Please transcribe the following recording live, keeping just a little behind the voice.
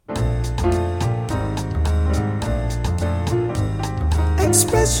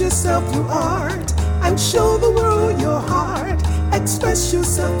Express yourself through art and show the world your heart. Express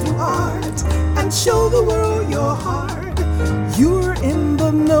yourself through art and show the world your heart. You're in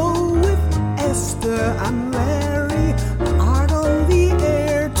the know with Esther and Larry. Art on the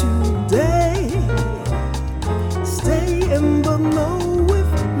air today. Stay in the know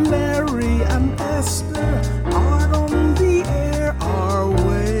with Larry and Esther. Art on the air our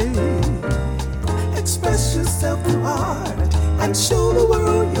way. Express yourself through art and show the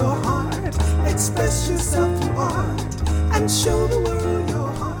world your heart. Express yourself through art and show the world your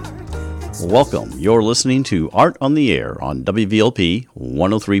heart. Welcome. You're listening to Art on the Air on WVLP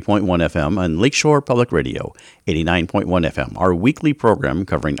 103.1 FM and Lakeshore Public Radio 89.1 FM, our weekly program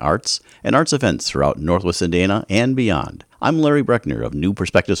covering arts and arts events throughout Northwest Indiana and beyond. I'm Larry Breckner of New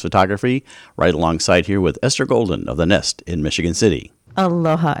Perspectives Photography, right alongside here with Esther Golden of The Nest in Michigan City.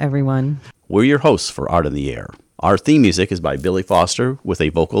 Aloha, everyone. We're your hosts for Art on the Air. Our theme music is by Billy Foster with a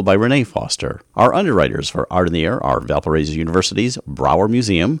vocal by Renee Foster. Our underwriters for Art in the Air are Valparaiso University's Brower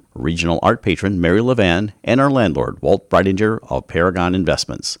Museum, regional art patron Mary Levan, and our landlord Walt Breidinger of Paragon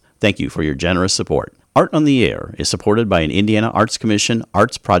Investments. Thank you for your generous support. Art on the Air is supported by an Indiana Arts Commission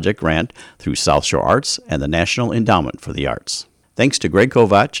Arts Project grant through South Shore Arts and the National Endowment for the Arts. Thanks to Greg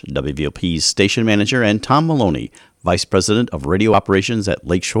Kovach, WVLP's station manager, and Tom Maloney, Vice President of Radio Operations at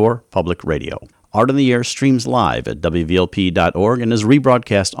Lakeshore Public Radio. Art on the Air streams live at WVLP.org and is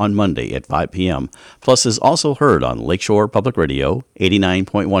rebroadcast on Monday at 5 p.m., plus is also heard on Lakeshore Public Radio,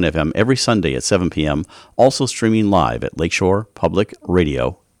 89.1 FM every Sunday at 7 p.m., also streaming live at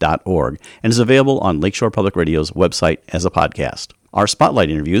lakeshorepublicradio.org, and is available on Lakeshore Public Radio's website as a podcast. Our spotlight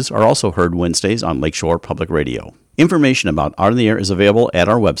interviews are also heard Wednesdays on Lakeshore Public Radio. Information about Art on the Air is available at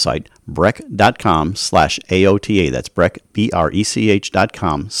our website, breck.com/AOTA. That's Breck,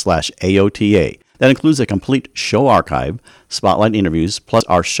 BRECH.com/AOTA. That includes a complete show archive, spotlight interviews, plus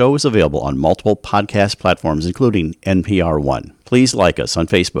our show is available on multiple podcast platforms, including NPR One. Please like us on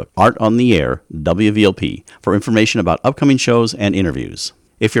Facebook, Art on the Air, WVLP, for information about upcoming shows and interviews.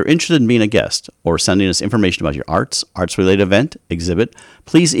 If you're interested in being a guest or sending us information about your arts-related event, exhibit,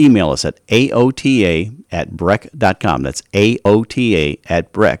 please email us at aota@breck.com. That's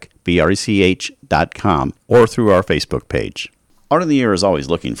aota@breck, BRECH.com, or through our Facebook page. Art on the Air is always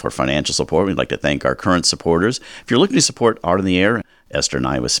looking for financial support. We'd like to thank our current supporters. If you're looking to support Art on the Air, Esther and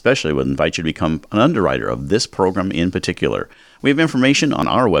I especially would invite you to become an underwriter of this program in particular. We have information on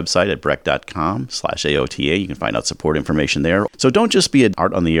our website at breck.com/AOTA. You can find out support information there. So don't just be an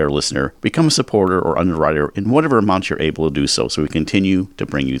Art on the Air listener. Become a supporter or underwriter in whatever amount you're able to do so we continue to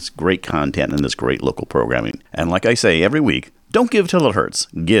bring you great content and this great local programming. And like I say every week, don't give till it hurts.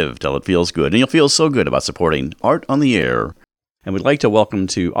 Give till it feels good. And you'll feel so good about supporting Art on the Air. And we'd like to welcome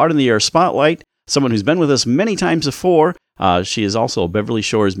to Art on the Air Spotlight someone who's been with us many times before. She is also Beverly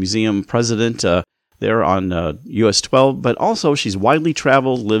Shores Museum president there on US 12, but also she's widely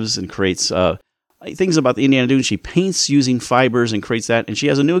traveled, lives and creates things about the Indiana Dunes. She paints using fibers and creates that, and she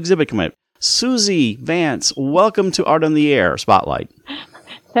has a new exhibit coming up. Susie Vance, welcome to Art on the Air Spotlight.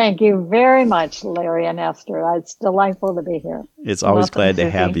 Thank you very much, Larry and Esther. It's delightful to be here. It's always glad to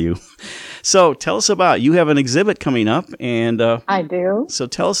have you. So tell us you have an exhibit coming up. And I do. So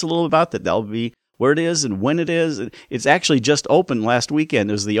tell us a little about that. That'll be where it is and when it is. It's actually just opened last weekend.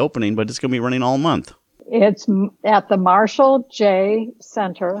 It was the opening, but it's going to be running all month. It's at the Marshall J.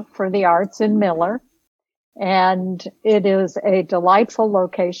 Center for the Arts in Miller. And it is a delightful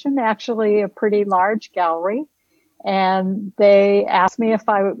location, actually a pretty large gallery. And they asked me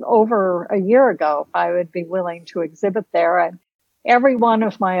over a year ago, if I would be willing to exhibit there. And every one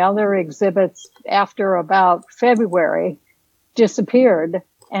of my other exhibits after about February disappeared.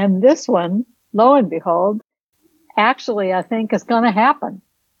 And this one, lo and behold, actually I think is going to happen,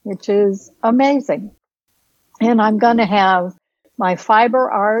 which is amazing. And I'm going to have my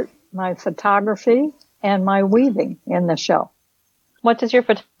fiber art, my photography, and my weaving in the show. What does your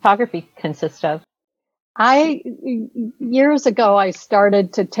photography consist of? Years ago, I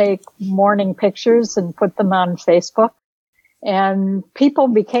started to take morning pictures and put them on Facebook, and people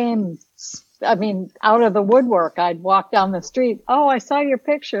became, out of the woodwork. I'd walk down the street. Oh, I saw your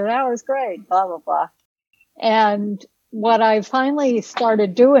picture. That was great. Blah, blah, blah. And what I finally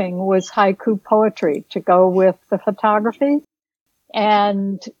started doing was haiku poetry to go with the photography.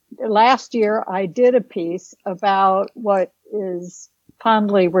 And last year I did a piece about what is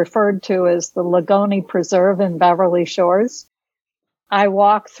fondly referred to as the Lagoni Preserve in Beverly Shores. I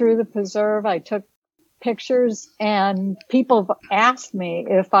walked through the preserve. I took pictures, and people have asked me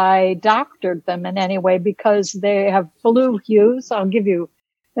if I doctored them in any way because they have blue hues. I'll give you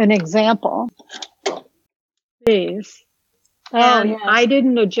an example. These Oh, and yeah. I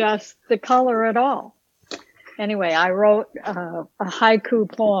didn't adjust the color at all. Anyway, I wrote a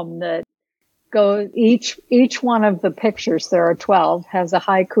haiku poem that goes, each one of the pictures, there are 12, has a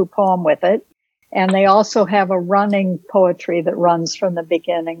haiku poem with it. And they also have a running poetry that runs from the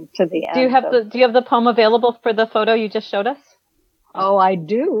beginning to the end. Do you have the poem available for the photo you just showed us? Oh, I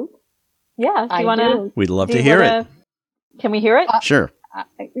do. Yeah. Do you want to? We'd love to hear it. Can we hear it? Sure. Have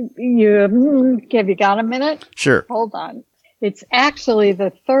you got a minute? Sure. Hold on. It's actually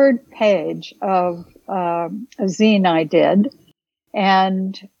the third page of a zine I did,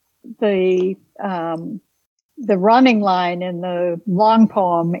 and the running line in the long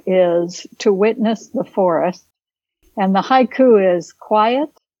poem is "to witness the forest," and the haiku is "quiet,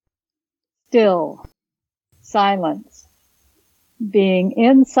 still, silence, being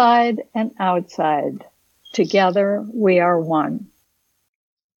inside and outside. Together we are one."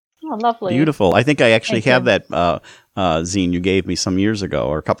 Oh, lovely. Beautiful. I think I actually Thank have that zine you gave me some years ago,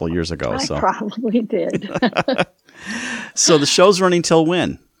 or a couple of years ago. I So, probably did. so the show's running till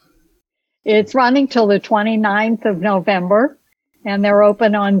when? It's running till the 29th of November, and they're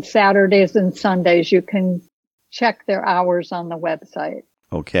open on Saturdays and Sundays. You can check their hours on the website.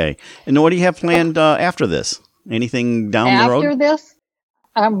 Okay. And what do you have planned after this? Anything down the road? After this,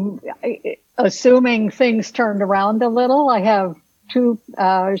 I'm assuming things turned around a little. I have 2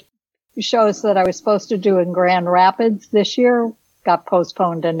 shows that I was supposed to do in Grand Rapids this year, got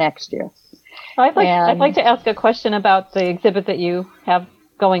postponed to next year. I'd like to ask a question about the exhibit that you have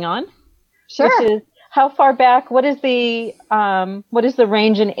going on. Sure. Which is, how far back? What is the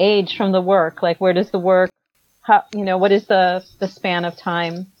range in age from the work? Like, where does the work? What is the span of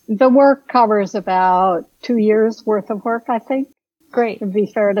time? The work covers about 2 years worth of work, I think. Great. Would be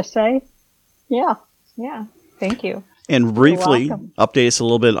fair to say. Yeah. Yeah. Thank you. And briefly, welcome. update us a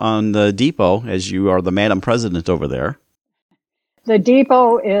little bit on the depot, as you are the Madam President over there. The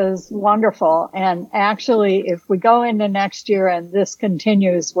depot is wonderful. And actually, if we go into next year and this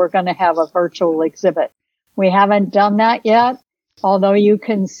continues, we're going to have a virtual exhibit. We haven't done that yet, although you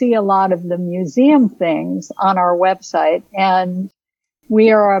can see a lot of the museum things on our website. And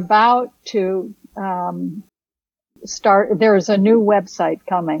we are about to start. There's a new website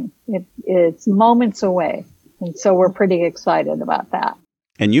coming. It's moments away. And so we're pretty excited about that.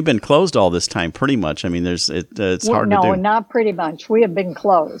 And you've been closed all this time, pretty much. I mean, it's hard to do. No, not pretty much. We have been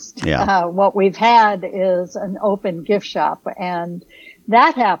closed. Yeah. What we've had is an open gift shop, and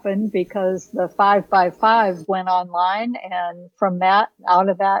that happened because the 5x5 went online, and from that, out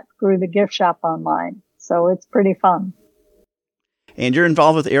of that, grew the gift shop online. So it's pretty fun. And you're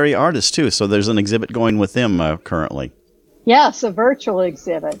involved with Area Artists, too, so there's an exhibit going with them currently. Yes, a virtual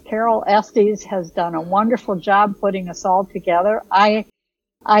exhibit. Carol Estes has done a wonderful job putting us all together.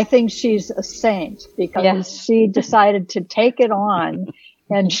 I think she's a saint because she decided to take it on,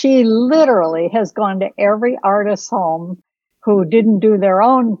 and she literally has gone to every artist's home who didn't do their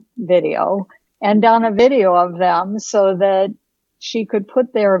own video and done a video of them so that she could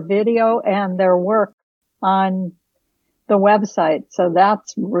put their video and their work on the website. So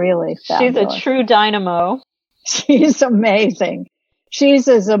that's really fabulous. She's a true dynamo. She's amazing. She's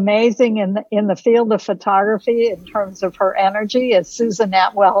as amazing in the field of photography in terms of her energy as Susan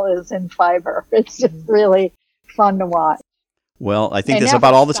Atwell is in fiber. It's just really fun to watch. Well, I think that's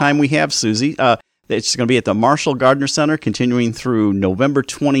about all the time we have, Susie. It's going to be at the Marshall Gardner Center, continuing through November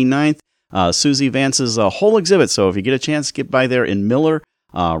 29th. Susie Vance's whole exhibit, so if you get a chance, get by there in Miller,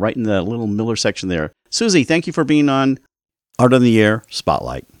 right in the little Miller section there. Susie, thank you for being on Art on the Air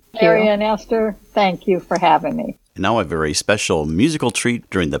Spotlight. Mary and Esther, thank you for having me. And now a very special musical treat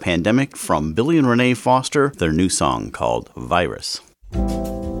during the pandemic from Billy and Renee Foster, their new song called Virus.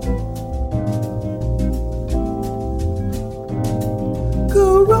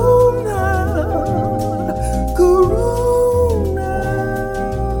 Corona, Corona,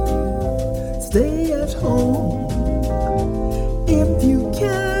 stay at home if you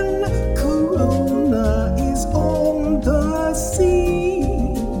can. Corona is on the scene.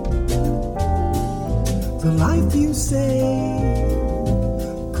 The life you save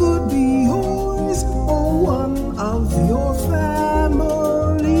could be yours or one of your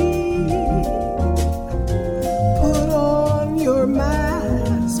family. Put on your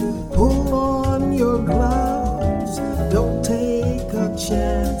mask, pull on your gloves. Don't take a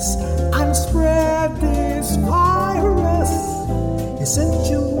chance and spread this virus.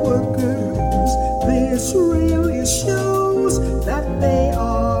 Essential workers, this really shows that they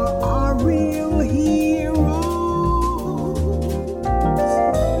are our real heroes.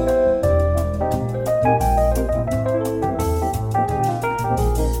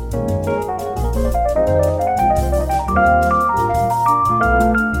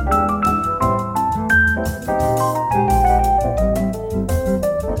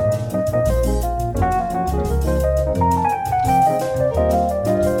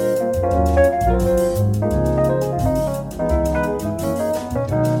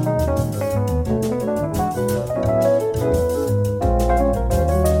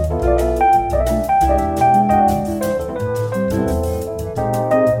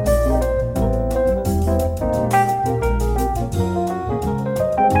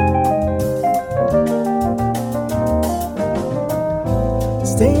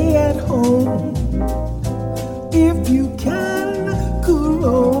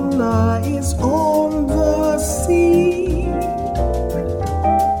 Lola is on the sea.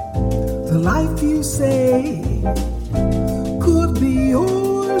 The life you say could be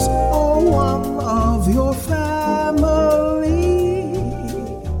yours or one of your family.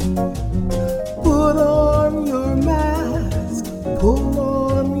 Put on your mask, pull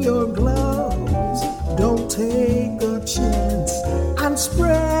on your gloves. Don't take a chance and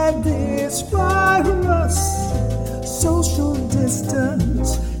spread this virus. Social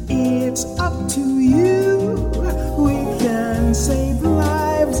distance, it's up to you. We can save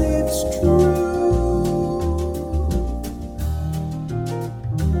lives, it's true.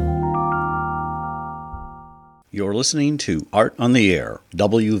 You're listening to Art on the Air,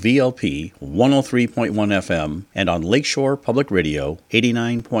 WVLP 103.1 FM, and on Lakeshore Public Radio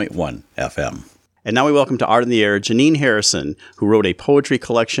 89.1 FM. And now we welcome to Art in the Air Janine Harrison, who wrote a poetry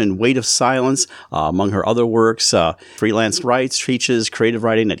collection, Weight of Silence. Among her other works, freelance writes, teaches creative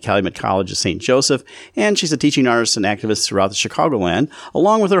writing at Calumet College of St. Joseph, and she's a teaching artist and activist throughout the Chicagoland,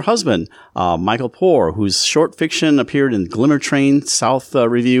 along with her husband, Michael Poore, whose short fiction appeared in Glimmer Train South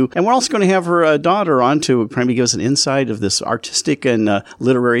Review. And we're also going to have her daughter on to probably give us an insight of this artistic and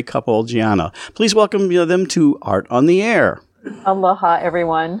literary couple, Gianna. Please welcome them to Art on the Air. Aloha,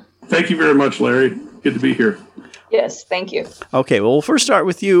 everyone. Thank you very much, Larry. Good to be here. Yes, thank you. Okay, well, we'll first start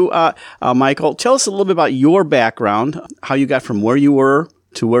with you, Michael. Tell us a little bit about your background, how you got from where you were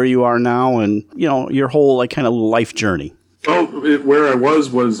to where you are now, and your whole kind of life journey. Well, where I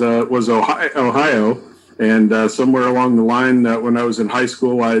was Ohio, and somewhere along the line, when I was in high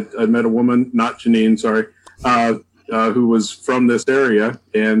school, I met a woman, not Janine, sorry, who was from this area,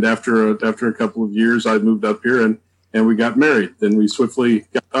 and after a couple of years, I moved up here and we got married. Then we swiftly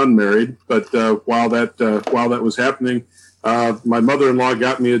got unmarried. But while that was happening, my mother-in-law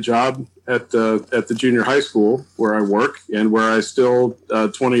got me a job at the junior high school where I work and where I still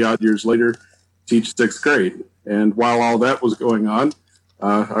 20 odd years later teach sixth grade. And while all that was going on,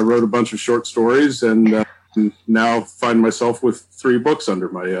 I wrote a bunch of short stories and now find myself with 3 books under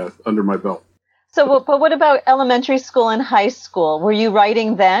my belt. So, but what about elementary school and high school? Were you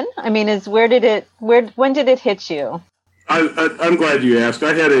writing then? I mean, when did it hit you? I'm glad you asked.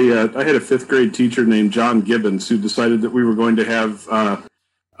 I had a 5th grade teacher named John Gibbons who decided that we were going to have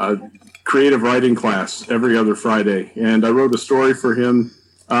a creative writing class every other Friday, and I wrote a story for him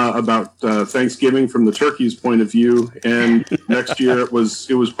about Thanksgiving from the turkey's point of view. And next year it was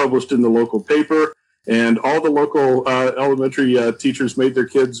published in the local paper. And all the local elementary teachers made their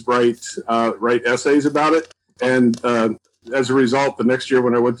kids write essays about it. And as a result, the next year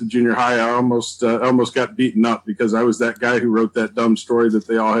when I went to junior high, I almost got beaten up because I was that guy who wrote that dumb story that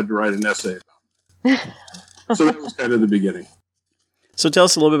they all had to write an essay about. So that was kind of the beginning. So tell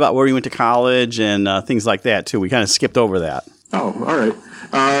us a little bit about where you went to college and things like that, too. We kind of skipped over that. Oh, all right.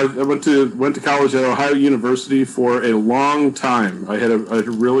 I went to college at Ohio University for a long time. I had a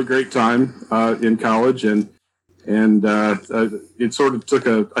really great time in college, and it sort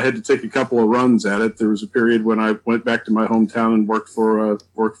of I had to take a couple of runs at it. There was a period when I went back to my hometown and worked for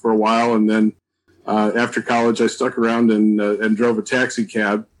a while, and then after college, I stuck around and drove a taxi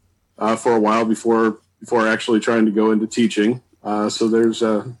cab for a while before actually trying to go into teaching. So there's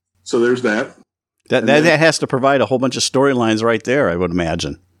that. That has to provide a whole bunch of storylines right there, I would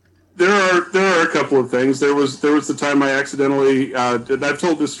imagine. There are a couple of things. There was the time I accidentally, and I've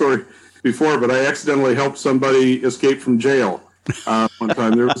told this story before, but I accidentally helped somebody escape from jail one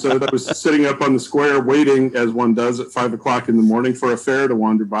time. I was sitting up on the square waiting, as one does, at 5 o'clock in the morning for a fare to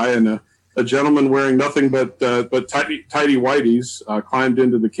wander by, and a gentleman wearing nothing but tidy whities climbed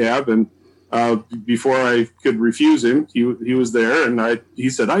into the cab, and before I could refuse him, he was there, and he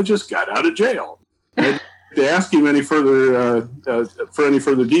said, "I just got out of jail." I didn't ask him any further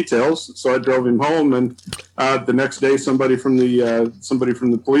details, so I drove him home. And the next day, somebody from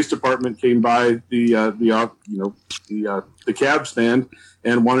the police department came by the cab stand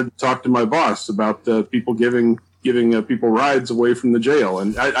and wanted to talk to my boss about people giving people rides away from the jail.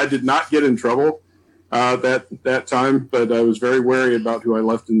 And I did not get in trouble that time, but I was very wary about who I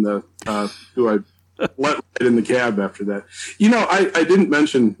let right in the cab after that. I didn't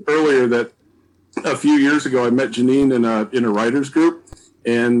mention earlier that a few years ago I met Janine in a writers group,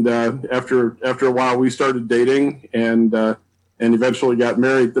 and after a while we started dating and eventually got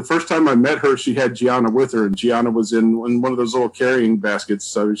married. The first time I met her, she had Gianna with her, and Gianna was in one of those little carrying baskets.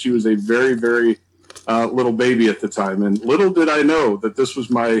 So she was a very, very little baby at the time, and little did I know that this was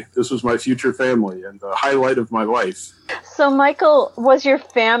my future family and the highlight of my life. So, Michael, was your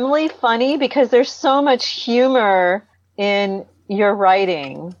family funny? Because there's so much humor in your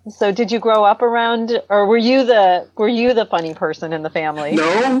writing. So did you grow up around, or were you the funny person in the family?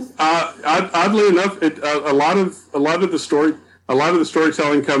 No, oddly enough, a lot of the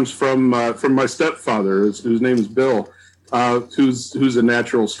storytelling comes from my stepfather, whose name is Bill, who's a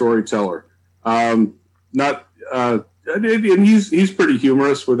natural storyteller. And he's pretty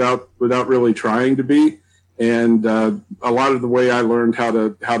humorous without really trying to be. And a lot of the way I learned how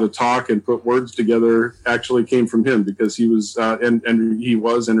to talk and put words together actually came from him, because he was and he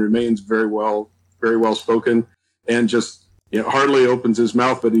was and remains very well spoken, and just hardly opens his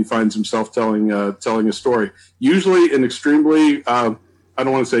mouth, but he finds himself telling a story. Usually an extremely I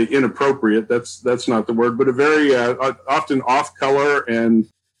don't want to say inappropriate. That's not the word, but a very often off color and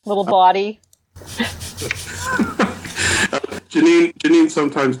little body. Janine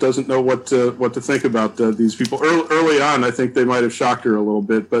sometimes doesn't know what to think about these people. Early on, I think they might have shocked her a little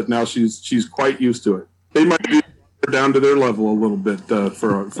bit, but now she's quite used to it. They might be down to their level a little bit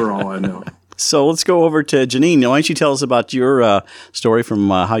for all I know. So let's go over to Janine. Why don't you tell us about your story from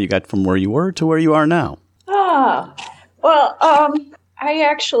how you got from where you were to where you are now? Well,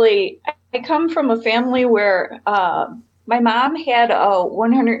 I come from a family where my mom had a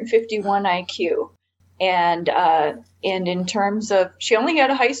 151 IQ. And in terms of, she only had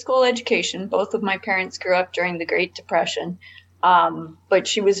a high school education. Both of my parents grew up during the Great Depression. But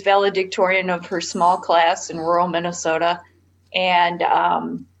she was valedictorian of her small class in rural Minnesota. And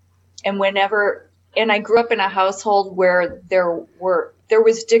I grew up in a household where there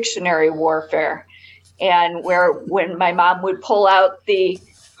was dictionary warfare, and when my mom would pull out the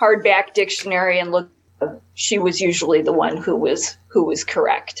hardback dictionary and look, she was usually the one who was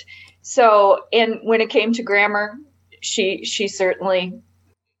correct. So, and when it came to grammar, she certainly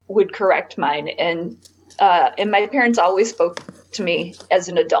would correct mine, and my parents always spoke to me as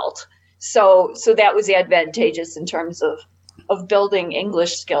an adult. So that was advantageous in terms of building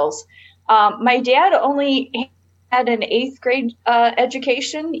English skills. My dad only had an 8th grade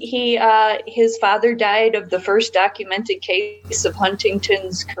education. His father died of the first documented case of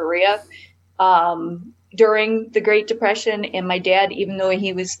Huntington's chorea during the Great Depression, and my dad, even though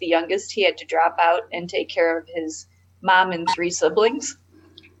he was the youngest, he had to drop out and take care of his mom and 3 siblings.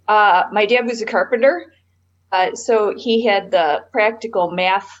 My dad was a carpenter, so he had the practical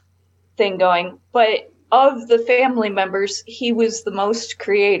math thing going, but of the family members, he was the most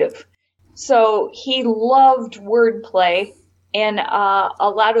creative. So he loved wordplay and a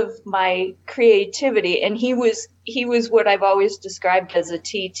lot of my creativity, and he was what I've always described as a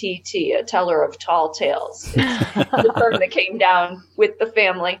TTT, a teller of tall tales. It's the term that came down with the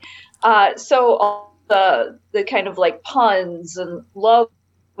family. So all the kind of like puns and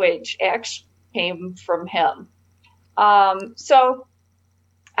language actually came from him. So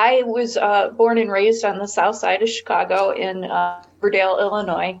I was born and raised on the south side of Chicago in Riverdale,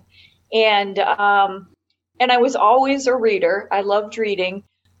 Illinois, and I was always a reader. I loved reading.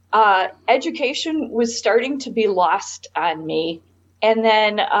 Education was starting to be lost on me. And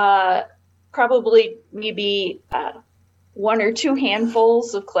then probably maybe 1 or 2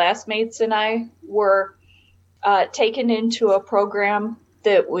 handfuls of classmates and I were taken into a program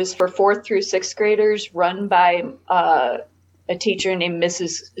that was for 4th through 6th graders, run by a teacher named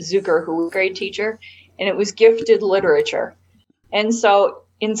Mrs. Zucker, who was a grade teacher, and it was gifted literature. And so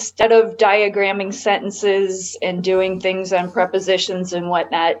instead of diagramming sentences and doing things on prepositions and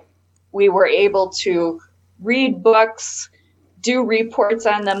whatnot, we were able to read books, do reports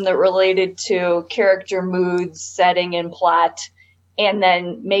on them that related to character, moods, setting, and plot, and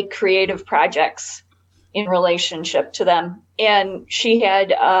then make creative projects in relationship to them. And she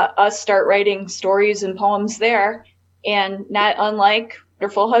had us start writing stories and poems there. And not unlike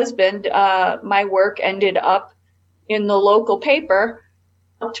Wonderful Husband, my work ended up in the local paper,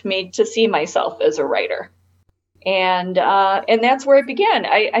 helped me to see myself as a writer. And that's where it began.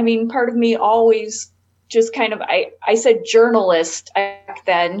 I mean, part of me always just kind of, I said journalist back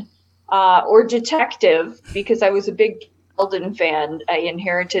then, or detective, because I was a big Sheldon fan. I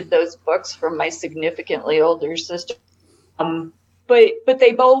inherited those books from my significantly older sister. But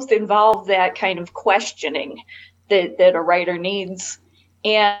they both involve that kind of questioning that a writer needs.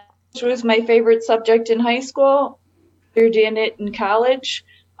 And which was my favorite subject in high school. I majored in it in college.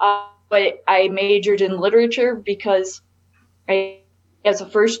 But I majored in literature because as a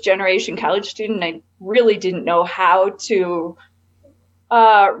first-generation college student, I really didn't know how to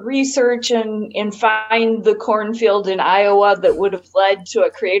research and find the cornfield in Iowa that would have led to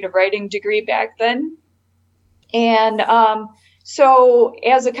a creative writing degree back then. And so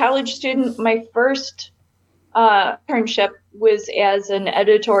as a college student, my first internship was as an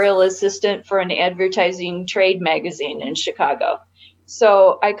editorial assistant for an advertising trade magazine in Chicago.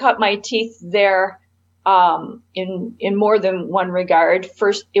 So I cut my teeth there in more than one regard.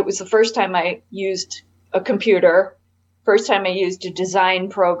 First, it was the first time I used a computer, first time I used a design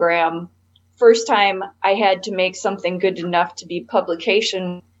program, first time I had to make something good enough to be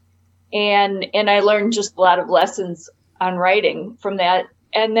publication. And I learned just a lot of lessons on writing from that.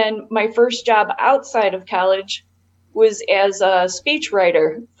 And then my first job outside of college was as a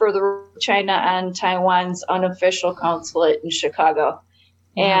speechwriter for the China and Taiwan's unofficial consulate in Chicago.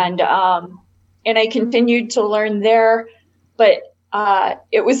 Wow. And I continued to learn there, but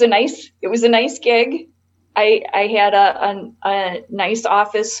it was a nice gig. I had a nice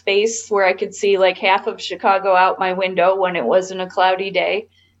office space where I could see like half of Chicago out my window when it wasn't a cloudy day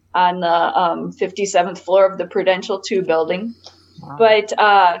on the 57th floor of the Prudential 2 building. Wow.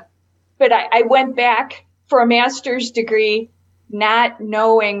 But I went back for a master's degree, not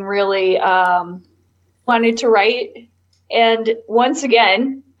knowing really wanted to write. And once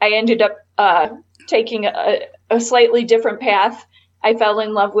again, I ended up taking a slightly different path. I fell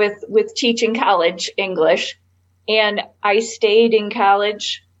in love with teaching college English, and I stayed in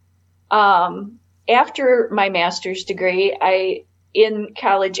college after my master's degree. In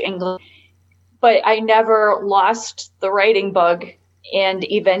college English, but I never lost the writing bug. And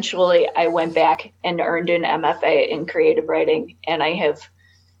eventually I went back and earned an MFA in creative writing. And I have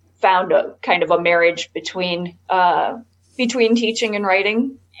found a kind of a marriage between teaching and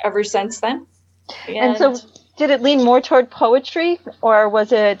writing ever since then. And so did it lean more toward poetry, or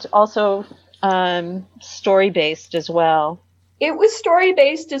was it also story-based as well? It was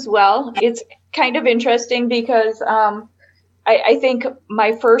story-based as well. It's kind of interesting because I think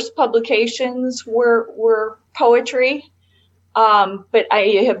my first publications were poetry, but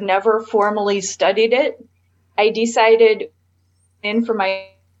I have never formally studied it. I decided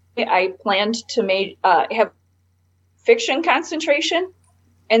I planned to have fiction concentration,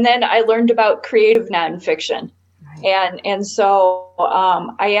 and then I learned about creative nonfiction. Right. And so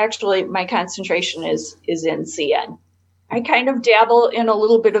my concentration is in CN. I kind of dabble in a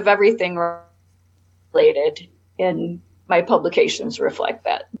little bit of everything related, and my publications reflect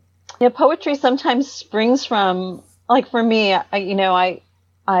that. Yeah, poetry sometimes springs from, like for me, I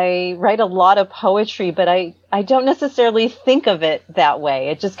write a lot of poetry, but I don't necessarily think of it that way.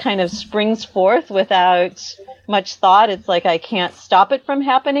 It just kind of springs forth without much thought. It's like I can't stop it from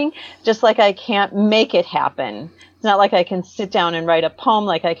happening, just like I can't make it happen. It's not like I can sit down and write a poem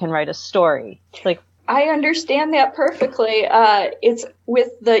like I can write a story. It's like, I understand that perfectly. It's with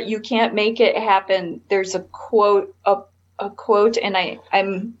the "you can't make it happen." There's a quote, and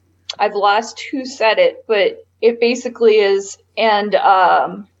I've lost who said it, but it basically is, and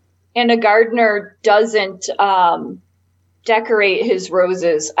a gardener doesn't decorate his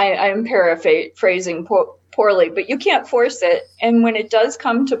roses. I'm paraphrasing poorly, but you can't force it. And when it does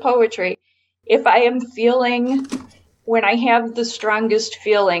come to poetry, if I am when I have the strongest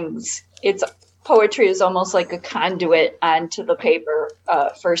feelings, poetry is almost like a conduit onto the paper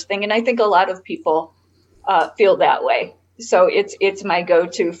first thing. And I think a lot of people feel that way. So it's my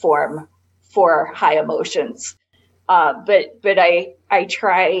go-to form for high emotions. But I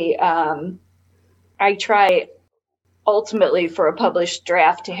try ultimately for a published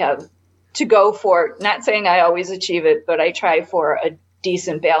draft to go for, not saying I always achieve it, but I try for a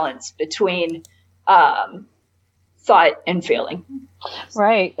decent balance between thought and feeling.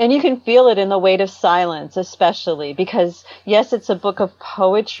 Right. And you can feel it in the weight of silence, especially because, yes, it's a book of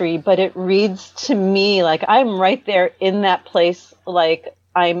poetry, but it reads to me like I'm right there in that place, like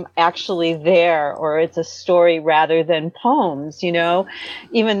I'm actually there, or it's a story rather than poems,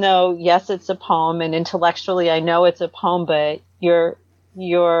 even though, yes, it's a poem and intellectually I know it's a poem, but your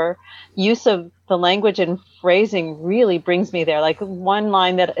use of the language and phrasing really brings me there. Like one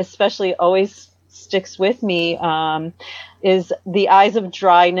line that especially always sticks with me is the eyes of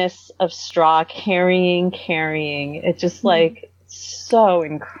dryness of straw carrying. It's just like so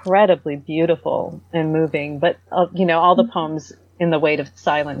incredibly beautiful and moving. But, all the poems in the weight of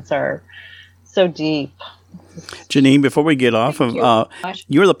silence are so deep. Janine, before we get off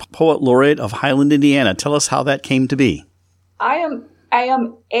you're the Poet Laureate of Highland, Indiana. Tell us how that came to be. I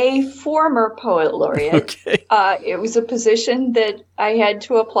am a former Poet Laureate. Okay. It was a position that I had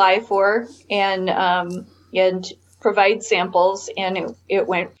to apply for and provide samples, and it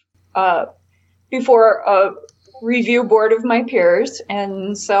went before a review board of my peers.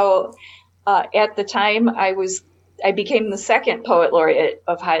 And so at the time I became the second Poet Laureate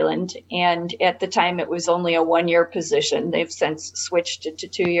of Highland, and at the time it was only a 1-year position. They've since switched it to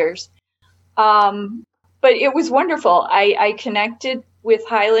 2 years. but it was wonderful. I connected with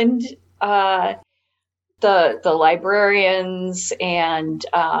Highland, the librarians and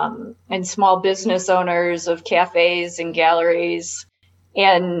small business owners of cafes and galleries,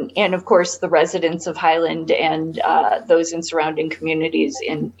 and of course the residents of Highland and those in surrounding communities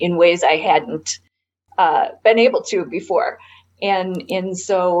in ways I hadn't been able to before, and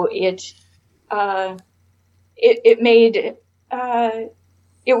so it made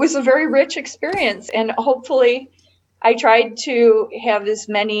it was a very rich experience, and hopefully I tried to have as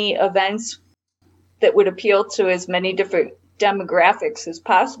many events that would appeal to as many different demographics as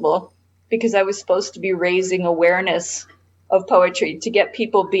possible, because I was supposed to be raising awareness of poetry to get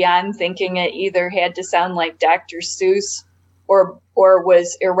people beyond thinking it either had to sound like Dr. Seuss or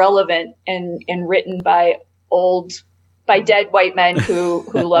was irrelevant and written by dead white men who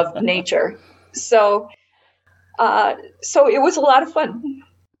loved nature. So it was a lot of fun.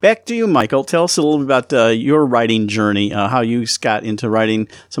 Back to you, Michael. Tell us a little bit about your writing journey, how you got into writing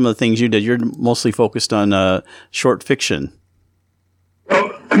some of the things you did. You're mostly focused on short fiction.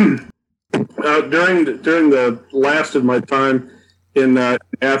 Well, during the last of my time in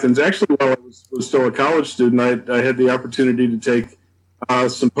Athens, actually while I was still a college student, I had the opportunity to take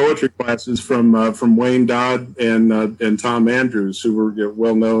some poetry classes from Wayne Dodd and Tom Andrews, who were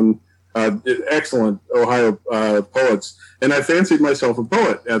well-known, excellent Ohio poets, and I fancied myself a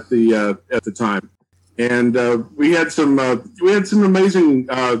poet at the time, and we had some amazing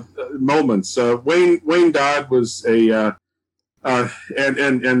moments. Wayne Dodd was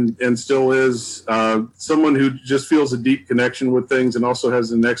and still is someone who just feels a deep connection with things and also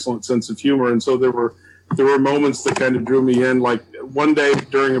has an excellent sense of humor, and so there were moments that kind of drew me in. Like one day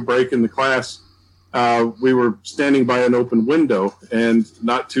during a break in the class, we were standing by an open window, and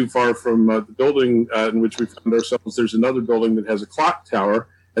not too far from the building in which we found ourselves, there's another building that has a clock tower,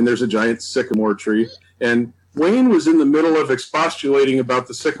 and there's a giant sycamore tree. And Wayne was in the middle of expostulating about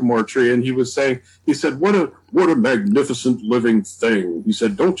the sycamore tree, and he said, what a magnificent living thing. He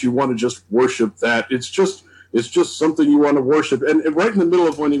said, don't you want to just worship that? It's just something you want to worship. And right in the middle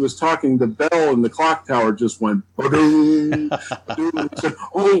of when he was talking, the bell in the clock tower just went, ba-doom, ba-doom. He said,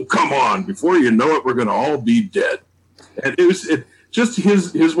 oh, come on. Before you know it, we're going to all be dead. And it was just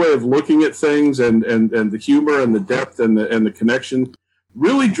his way of looking at things, and the humor and the depth and the connection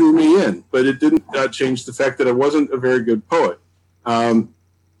really drew me in. But it didn't change the fact that I wasn't a very good poet. I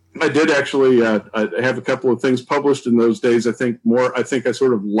did actually I have a couple of things published in those days. I think I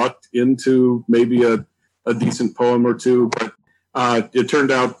sort of lucked into maybe a decent poem or two, but it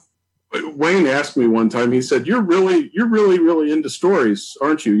turned out, Wayne asked me one time, he said, you're really into stories,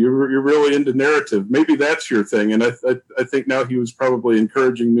 aren't you? You're really into narrative. Maybe that's your thing. And I think now he was probably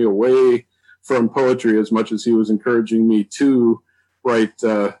encouraging me away from poetry as much as he was encouraging me to write.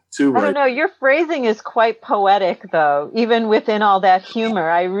 I don't know. Your phrasing is quite poetic, though, even within all that humor.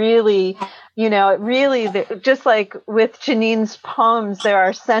 I really, just like with Janine's poems, there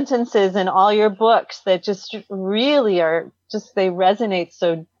are sentences in all your books that just really they resonate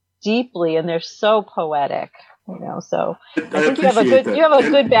so deeply, and they're so poetic, so I think you have a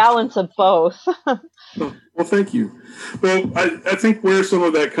good balance of both. Well, thank you. Well, I think where some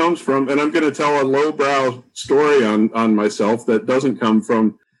of that comes from, and I'm going to tell a lowbrow story on myself that doesn't come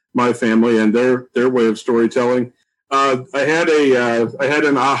from my family and their way of storytelling. I had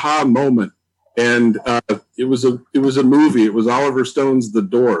an aha moment, and it was a movie. It was Oliver Stone's The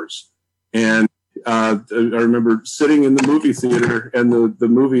Doors, and I remember sitting in the movie theater, and the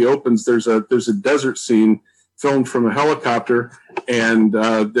movie opens. There's a desert scene filmed from a helicopter, and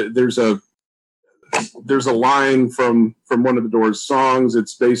there's a line from one of the Doors songs.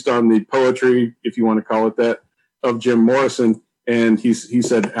 It's based on the poetry, if you want to call it that, of Jim Morrison. And he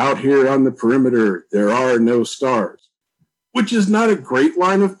said, out here on the perimeter, there are no stars, which is not a great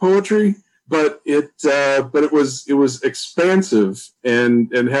line of poetry, but it was expansive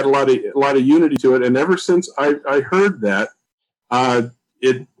and had a lot of unity to it. And ever since I heard that,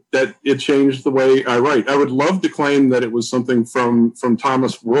 it changed the way I write. I would love to claim that it was something from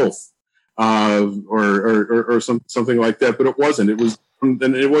Thomas Wolfe, or something like that, but it wasn't. It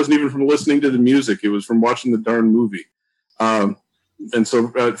wasn't even from listening to the music. It was from watching the darn movie. And so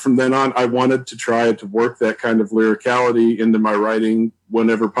from then on, I wanted to try to work that kind of lyricality into my writing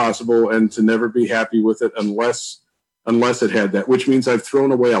whenever possible, and to never be happy with it unless it had that, which means I've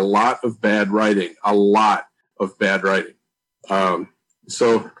thrown away a lot of bad writing.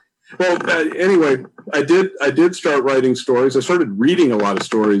 Anyway, I did start writing stories. I started reading a lot of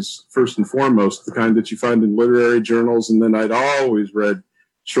stories, first and foremost, the kind that you find in literary journals. And then I'd always read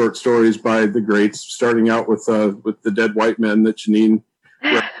short stories by the greats, starting out with the Dead White Men that Janine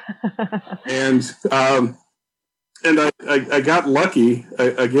And I got lucky.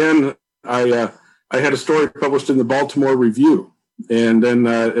 I had a story published in the Baltimore Review, and then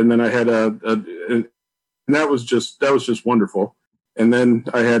I had and that was just wonderful. And then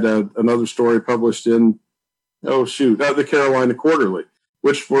I had another story published in the Carolina Quarterly,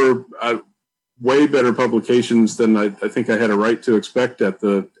 which were way better publications than I think I had a right to expect at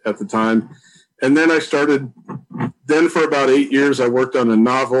the time. And then I started. Then for about 8 years, I worked on a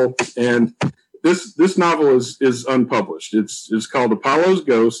novel, and this novel is unpublished. It's called Apollo's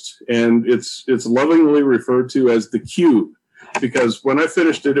Ghost, and it's lovingly referred to as The Cube, because when I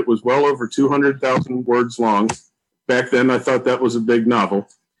finished it, it was well over 200,000 words long. Back then, I thought that was a big novel.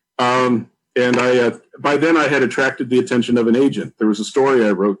 And by then I had attracted the attention of an agent. There was a story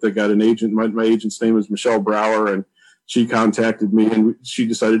I wrote that got an agent. My agent's name is Michelle Brower, and she contacted me, and she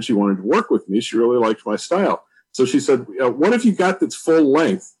decided she wanted to work with me. She really liked my style. So she said, what have you got that's full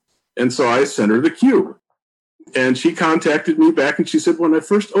length? And so I sent her The Cube. And she contacted me back, and she said, when I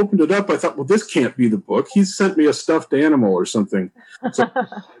first opened it up, I thought, well, this can't be the book. He sent me a stuffed animal or something. So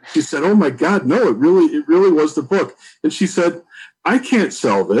she said, oh my God, no, it really was the book. And she said, I can't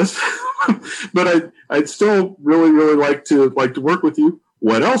sell this, but I'd still really, really like to work with you.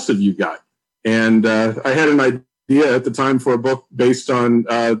 What else have you got? And I had an idea at the time for a book based on,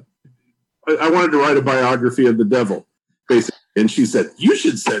 I wanted to write a biography of the devil, basically. And she said, you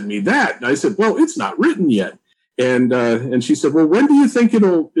should send me that. And I said, well, it's not written yet. And she said, well, when do you think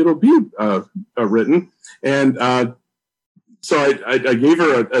it'll be written? And so I gave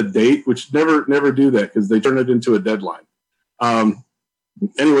her a date, which never do that because they turn it into a deadline.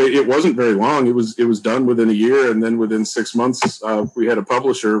 Anyway, it wasn't very long. It was done within a year, and then within 6 months, we had a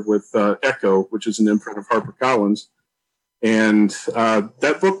publisher with Echo, which is an imprint of HarperCollins, and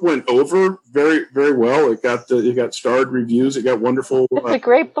that book went over very, very well. It got starred reviews. It got wonderful. It's a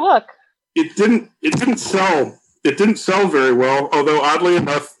great book. It didn't sell. It didn't sell very well, although oddly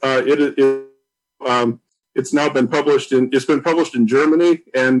enough, it's now been published it's been published in Germany,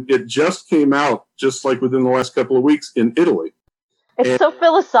 and it just came out just like within the last couple of weeks in Italy. It's so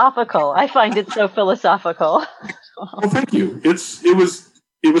philosophical. I find it so philosophical. Oh, thank you. It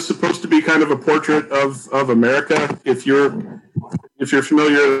was supposed to be kind of a portrait of America. If you're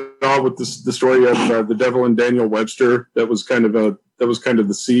familiar at all with the story of the Devil and Daniel Webster, that was kind of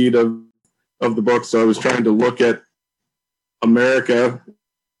the seed of the book. So I was trying to look at America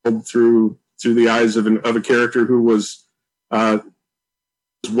through the eyes of a character who was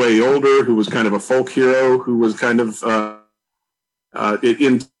way older, who was kind of a folk hero, who was kind of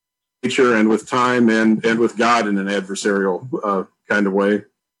in nature and with time and with God in an adversarial kind of way.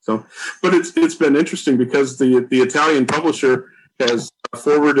 So, but it's been interesting because the Italian publisher has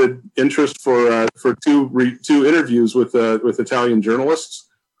forwarded interest for two interviews with Italian journalists.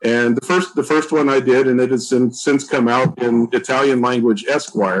 And the first one I did, and it has since come out in Italian language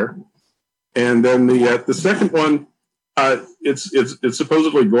Esquire. And then the second one, it's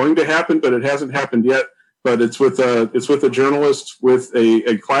supposedly going to happen, but it hasn't happened yet. But it's with a journalist with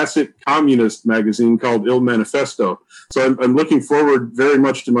a classic communist magazine called Il Manifesto. So I'm looking forward very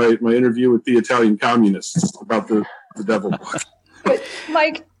much to my interview with the Italian communists about the devil book. But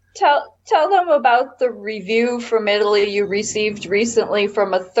Mike, tell them about the review from Italy you received recently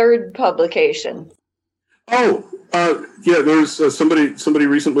from a third publication. Oh, yeah. There's somebody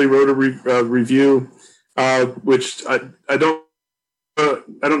recently wrote a review, which I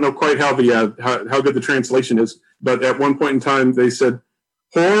don't know quite how good the translation is, but at one point in time they said,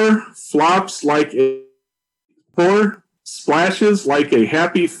 "Horror splashes like a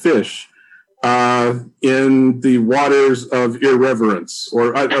happy fish in the waters of irreverence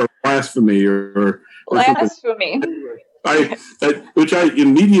or blasphemy or blasphemy." Which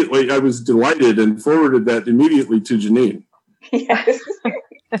I was delighted and forwarded that immediately to Janine. Yes,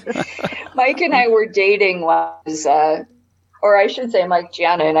 Mike and I were dating or I should say Mike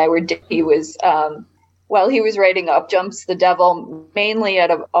Gianna and I were, he was writing Up Jumps the Devil, mainly at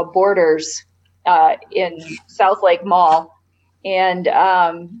a Borders in South Lake Mall. And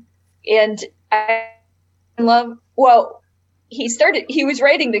I love, he was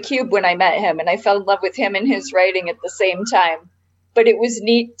writing The Cube when I met him, and I fell in love with him and his writing at the same time. But it was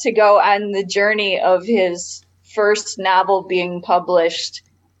neat to go on the journey of his first novel being published.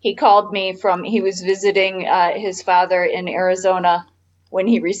 He called me he was visiting his father in Arizona when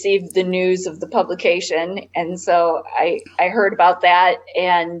he received the news of the publication. And so I heard about that,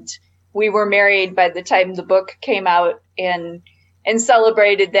 and we were married by the time the book came out and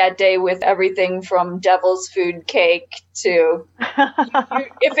celebrated that day with everything from devil's food cake to,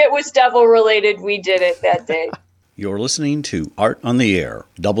 if it was devil related, we did it that day. You're listening to Art on the Air,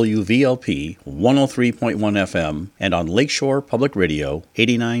 WVLP 103.1 FM, and on Lakeshore Public Radio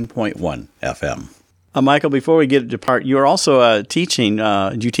 89.1 FM. Michael, before we get to part, you're also teaching.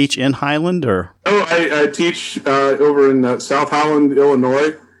 Do you teach in Highland or? Oh, I teach over in South Holland,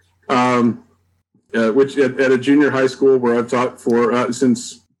 Illinois, which at a junior high school where I've taught for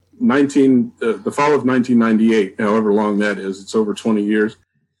since the fall of 1998. However long that is, it's over 20 years.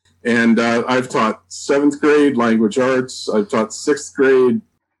 And I've taught 7th grade language arts. I've taught 6th grade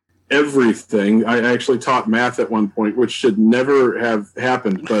everything. I actually taught math at one point, which should never have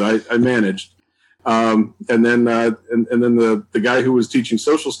happened, but I managed. And then the guy who was teaching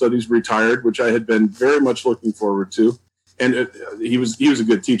social studies retired, which I had been very much looking forward to. And he was a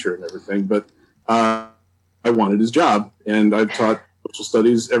good teacher and everything, but I wanted his job, and I've taught social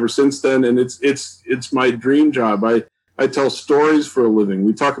studies ever since then. And it's my dream job. I tell stories for a living.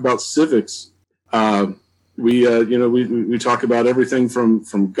 We talk about civics. We talk about everything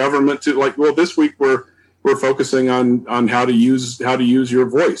from government to this week we're focusing on how to use your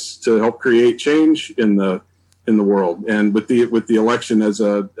voice to help create change in the world, and with the election as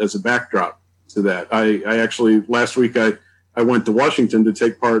a backdrop to that. I actually last week I went to Washington to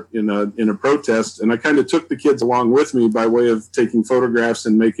take part in a protest, and I kind of took the kids along with me by way of taking photographs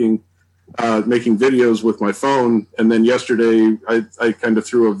and making videos with my phone. And then yesterday I kind of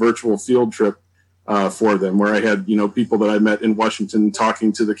threw a virtual field trip for them, where I had people that I met in Washington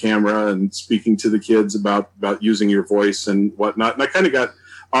talking to the camera and speaking to the kids about using your voice and whatnot. And I kind of got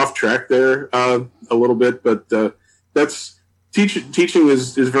off track there a little bit, but that's teaching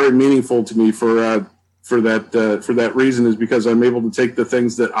is very meaningful to me for that reason, is because I'm able to take the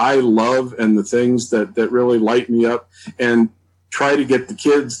things that I love and the things that really light me up and try to get the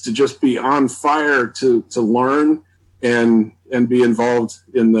kids to just be on fire to learn and be involved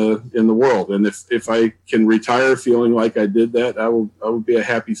in the world. And if I can retire feeling like I did that, I will be a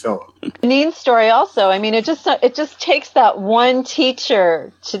happy fellow. Janine's story also, I mean, it just takes that one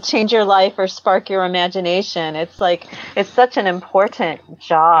teacher to change your life or spark your imagination. It's such an important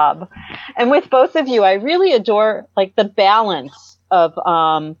job. And with both of you, I really adore the balance of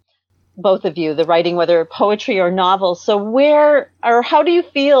both of you, the writing, whether poetry or novels. So how do you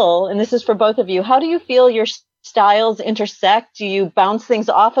feel, and this is for both of you, how do you feel your styles intersect? Do you bounce things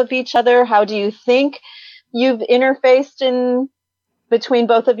off of each other? How do you think you've interfaced in between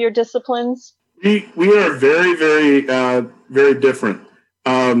both of your disciplines? We are very, very, very different.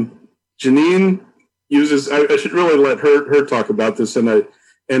 Janine uses, I should really let her talk about this, and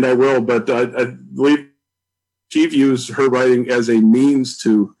I will, but I believe she views her writing as a means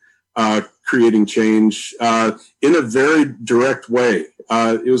to creating change in a very direct way.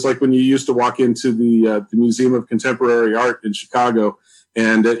 It was like when you used to walk into the Museum of Contemporary Art in Chicago,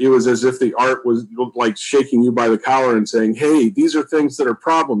 and it was as if the art was like shaking you by the collar and saying, "Hey, these are things that are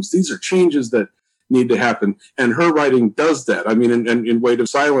problems. These are changes that need to happen." And her writing does that. I mean, in Weight of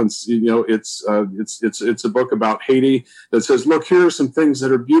Silence, it's a book about Haiti that says, "Look, here are some things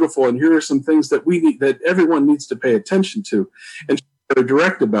that are beautiful, and here are some things that that everyone needs to pay attention to." And she's very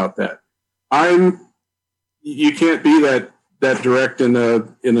direct about that. You can't be that direct in a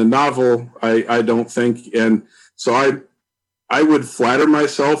novel, I don't think. And so I would flatter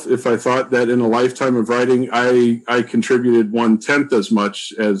myself if I thought that in a lifetime of writing, I contributed 1/10 as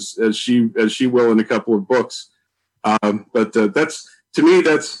much as she will in a couple of books. But that's, to me,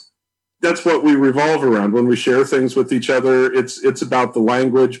 that's what we revolve around when we share things with each other. It's about the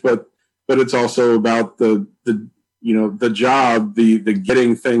language, but it's also about the job, the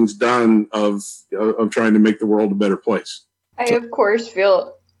getting things done of trying to make the world a better place. I, of course,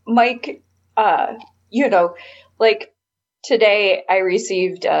 feel, Mike, today I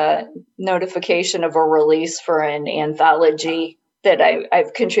received a notification of a release for an anthology that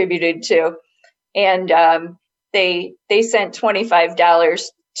I've contributed to. And they sent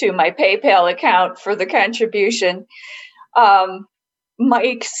 $25 to my PayPal account for the contribution.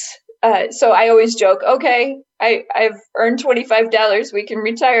 Mike's, so I always joke, okay, I've earned $25, we can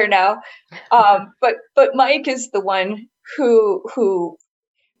retire now. But Mike is the one who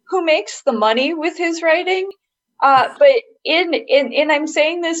makes the money with his writing. But I'm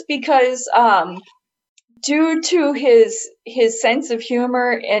saying this because due to his sense of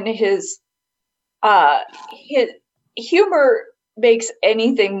humor, and his humor makes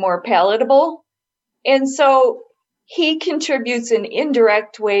anything more palatable, and so he contributes in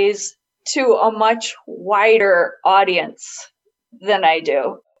indirect ways to a much wider audience than I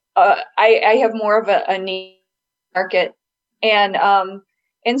do. I have more of a niche market, and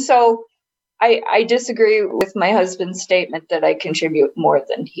so I disagree with my husband's statement that I contribute more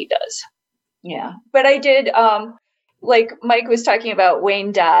than he does. Yeah, but I did. like Mike was talking about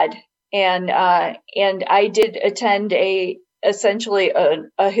Wayne Dodd, and I did attend essentially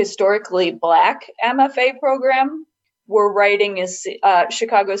a historically Black MFA program where writing is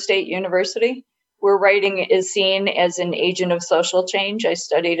Chicago State University, where writing is seen as an agent of social change. I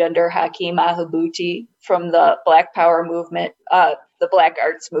studied under Hakeem Ahabuti from the Black Power movement, the Black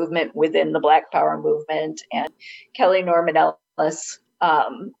arts movement within the Black Power movement, and Kelly Norman Ellis,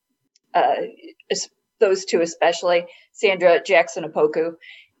 those two especially, Sandra Jackson Opoku.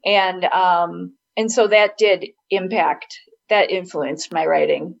 And so that did impact, that influenced my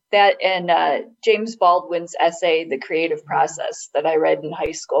writing. That and James Baldwin's essay, The Creative Process, that I read in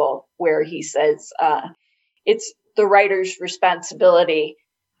high school, where he says it's the writer's responsibility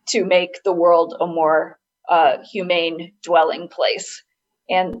to make the world a more humane dwelling place.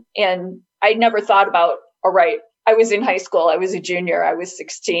 And I never thought about, all right, I was in high school, I was a junior, I was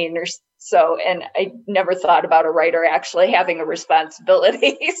 16 or so, and I never thought about a writer actually having a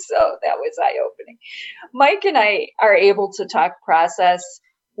responsibility. So that was eye-opening. Mike and I are able to talk process.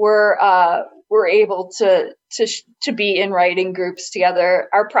 We're able to be in writing groups together.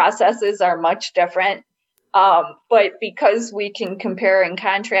 Our processes are much different, but because we can compare and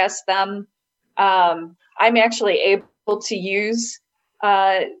contrast them, I'm actually able to use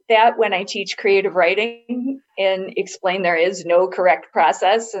that when I teach creative writing and explain there is no correct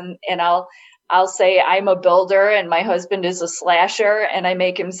process. And I'll say I'm a builder and my husband is a slasher, and I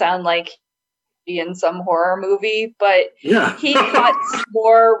make him sound like he in some horror movie, but Yeah. he cuts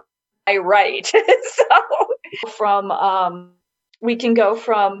more I write. So we can go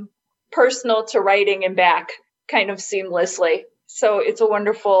from personal to writing and back kind of seamlessly. So it's a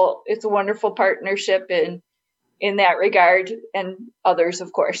wonderful partnership in that regard, and others,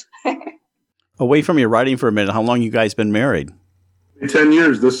 of course. Away from your writing for a minute, how long you guys been married? 10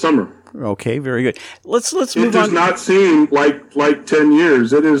 years this summer. Okay, very good. Let's It move does on. not seem like 10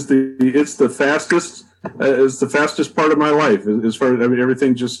 years. It's the fastest. It's the fastest part of my life as far as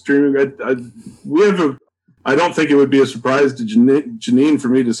everything just streaming. I don't think it would be a surprise to Janine for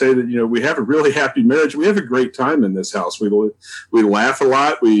me to say that we have a really happy marriage. We have a great time in this house. We laugh a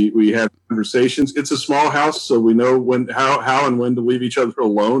lot. We have conversations. It's a small house, so we know how and when to leave each other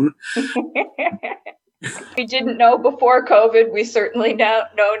alone. We didn't know before COVID. We certainly know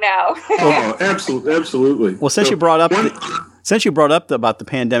now. Oh, absolutely. Well, since you brought up about the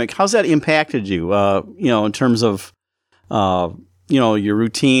pandemic, how's that impacted you? In terms of your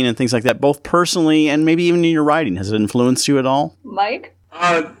routine and things like that, both personally and maybe even in your writing. Has it influenced you at all? Mike?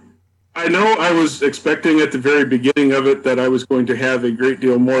 I know I was expecting at the very beginning of it that I was going to have a great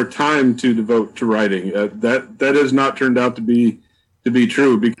deal more time to devote to writing. That has not turned out to be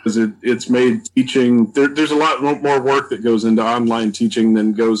true, because it's made teaching. There's a lot more work that goes into online teaching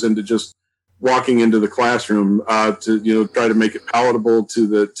than goes into just walking into the classroom to try to make it palatable to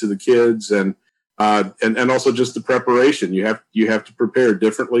the kids, and also just the preparation. You have to prepare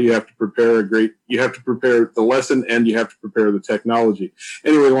differently. You have to prepare the lesson, and you have to prepare the technology.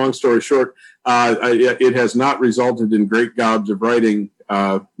 Anyway, long story short, it has not resulted in great gobs of writing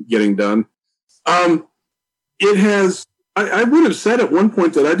getting done. It has. I would have said at one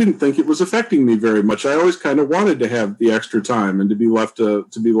point that I didn't think it was affecting me very much. I always kind of wanted to have the extra time and to be left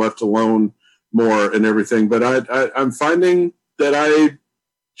alone more and everything. But I'm finding that I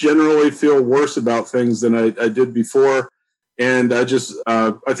generally feel worse about things than I did before, and I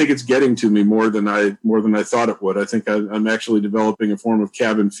think it's getting to me more than I thought it would. I think I'm actually developing a form of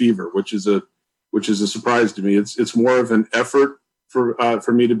cabin fever, which is a surprise to me. It's more of an effort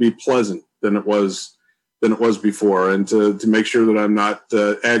for me to be pleasant than it was before, and to make sure that I'm not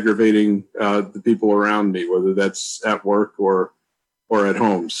aggravating the people around me, whether that's at work or at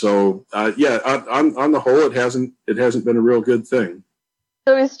home. So on the whole, it hasn't been a real good thing.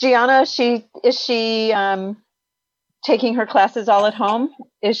 So is Gianna, is she taking her classes all at home?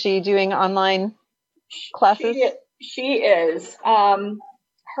 Is she doing online classes? She is.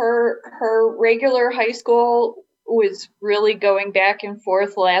 Her regular high school was really going back and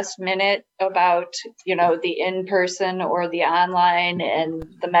forth last minute about, the in-person or the online and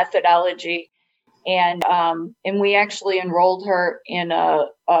the methodology. And we actually enrolled her in an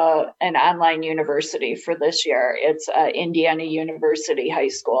online university for this year. It's Indiana University High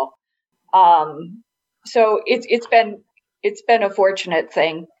School. So it's been a fortunate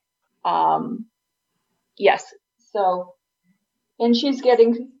thing. Yes. So, and she's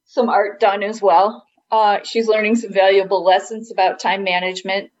getting some art done as well. She's learning some valuable lessons about time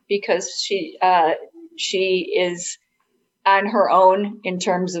management, because she is on her own in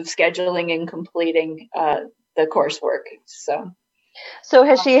terms of scheduling and completing the coursework. So So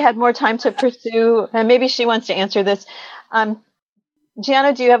has she had more time to pursue, and maybe she wants to answer this.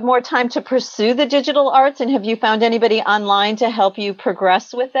 Gianna, do you have more time to pursue the digital arts, and have you found anybody online to help you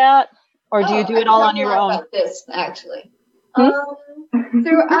progress with that? Or do you do it all on your own? About this, actually.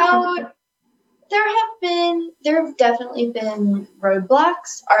 Throughout, there have definitely been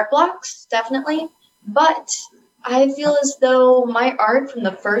roadblocks, art blocks, definitely. But I feel as though my art from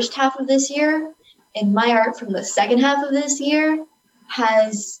the first half of this year and my art from the second half of this year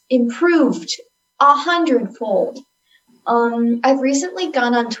has improved 100-fold. I've recently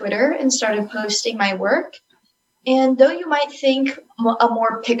gone on Twitter and started posting my work. And though you might think a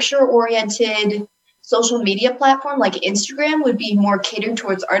more picture-oriented social media platform like Instagram would be more catered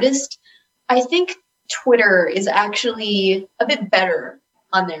towards artists, I think Twitter is actually a bit better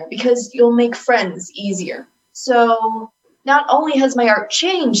on there because you'll make friends easier. So not only has my art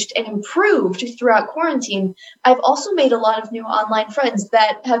changed and improved throughout quarantine, I've also made a lot of new online friends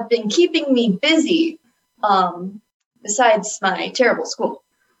that have been keeping me busy, besides my terrible school.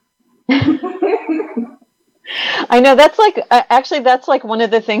 I know that's like one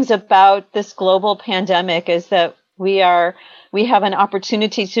of the things about this global pandemic is that we have an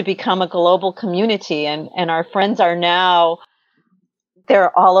opportunity to become a global community, and our friends are now,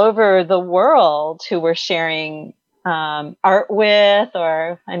 they're all over the world who we're sharing art with,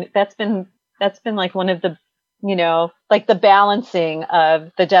 and that's been like one of the, like the balancing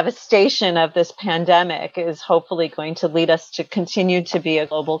of the devastation of this pandemic is hopefully going to lead us to continue to be a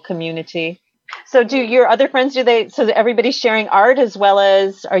global community. So do your other friends, so everybody's sharing art as well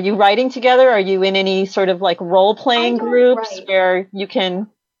as, are you writing together? Are you in any sort of like role-playing groups where you can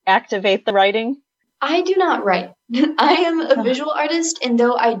activate the writing? I do not write. I am a visual artist, and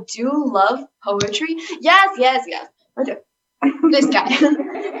though I do love poetry, yes. This guy.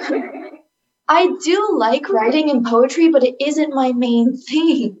 I do like writing and poetry, but it isn't my main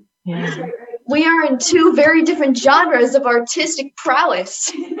thing. Yeah. We are in two very different genres of artistic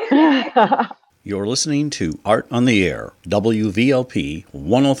prowess. You're listening to Art on the Air, WVLP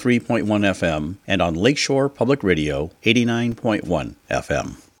 103.1 FM, and on Lakeshore Public Radio 89.1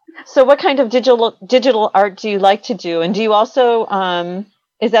 FM. So what kind of digital art do you like to do? And do you also,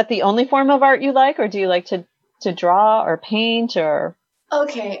 is that the only form of art you like, or do you like to draw or paint or?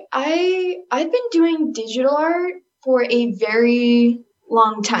 Okay, I've been doing digital art for a very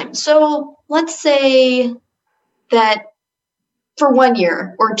long time. So let's say that for 1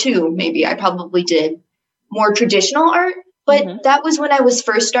 year or two, maybe I probably did more traditional art, but that was when I was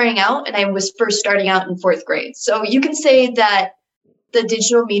first starting out, and I was first starting out in 4th grade. So you can say that the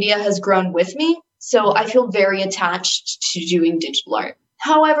digital media has grown with me. So I feel very attached to doing digital art.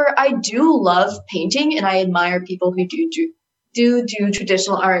 However, I do love painting, and I admire people who do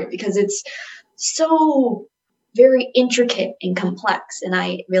traditional art because it's so very intricate and complex, and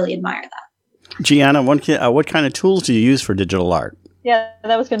I really admire that. Gianna, what kind of tools do you use for digital art? Yeah,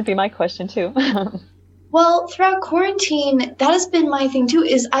 that was going to be my question too. Well, throughout quarantine, that has been my thing too,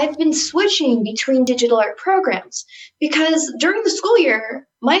 is I've been switching between digital art programs because during the school year,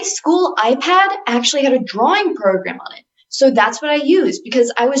 my school iPad actually had a drawing program on it. So that's what I used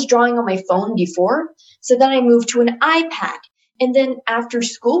because I was drawing on my phone before. So then I moved to an iPad. And then after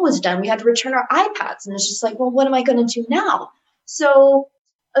school was done, we had to return our iPads. And it's just like, well, what am I going to do now? So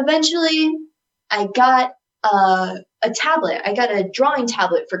eventually I got a tablet. I got a drawing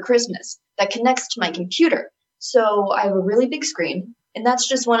tablet for Christmas that connects to my computer. So I have a really big screen, and that's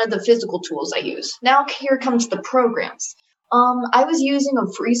just one of the physical tools I use. Now here comes the programs. I was using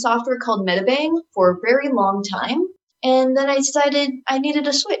a free software called Metabang for a very long time, and then I decided I needed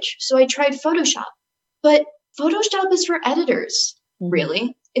a switch. So I tried Photoshop. But Photoshop is for editors,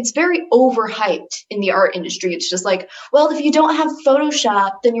 really. It's very overhyped in the art industry. It's just like, well, if you don't have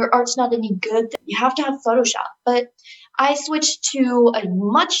Photoshop, then your art's not any good. You have to have Photoshop. But I switched to a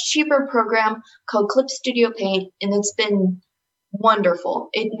much cheaper program called Clip Studio Paint, and it's been wonderful.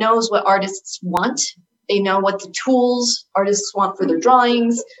 It knows what artists want. They know what the tools artists want for their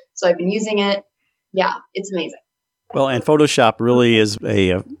drawings. So I've been using it. Yeah, it's amazing. Well, and Photoshop really is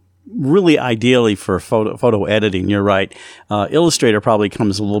really ideally for photo editing. You're right. Illustrator probably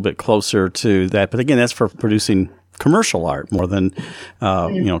comes a little bit closer to that, but again, that's for producing commercial art more than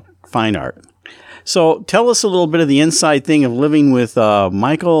fine art. So tell us a little bit of the inside thing of living with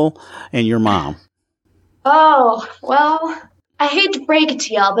Michael and your mom. Oh, well, I hate to break it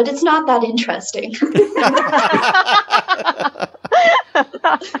to y'all, but it's not that interesting.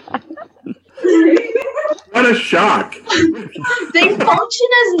 What a shock. They function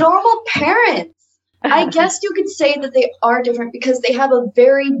as normal parents. I guess you could say that they are different because they have a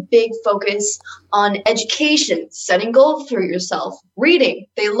very big focus on education, setting goals for yourself, reading.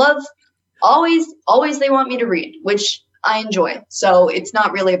 They love always they want me to read, which I enjoy. So it's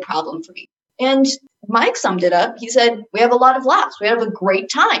not really a problem for me. And Mike summed it up. He said, we have a lot of laughs. We have a great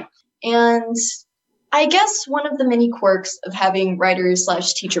time. And I guess one of the many quirks of having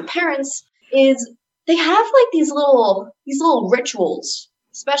writers/teacher parents is they have like these little rituals,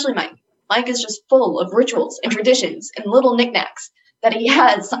 especially Mike. Mike is just full of rituals and traditions and little knickknacks that he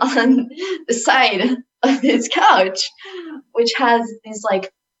has on the side of his couch, which has these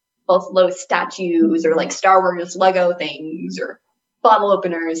like Buffalo statues or like Star Wars Lego things or bottle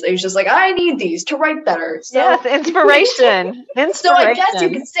openers. He's just like, I need these to write better. So, yes, inspiration. So I guess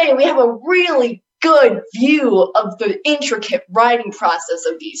you could say we have a really good view of the intricate writing process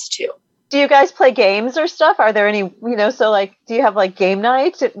of these two. Do you guys play games or stuff? Are there any, so like, do you have like game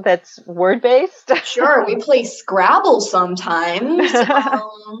night that's word-based? Sure, we play Scrabble sometimes.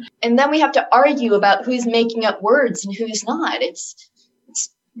 And then we have to argue about who's making up words and who's not. It's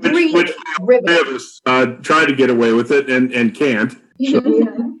which three of us try to get away with it and can't. So.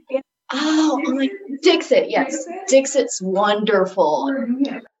 Oh, like Dixit, yes. Dixit's wonderful.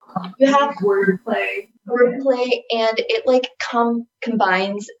 You have wordplay, and it like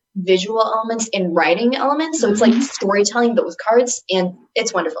combines visual elements and writing elements. So it's like storytelling, but with cards, and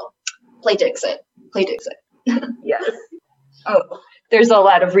it's wonderful. Play Dixit. Yes. Oh, there's a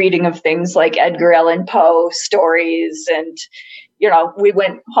lot of reading of things like Edgar Allan Poe stories, and we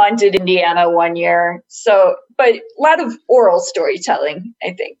went haunted Indiana one year. So, but a lot of oral storytelling,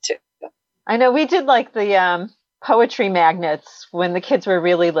 I think, too. I know we did like the poetry magnets when the kids were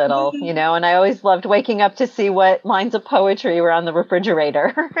really little, and I always loved waking up to see what lines of poetry were on the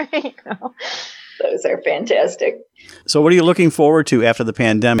refrigerator. Those are fantastic. So what are you looking forward to after the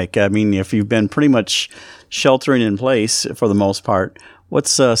pandemic? I mean, if you've been pretty much sheltering in place for the most part,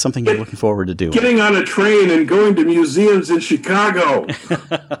 what's something you're looking forward to doing? Getting on a train and going to museums in Chicago.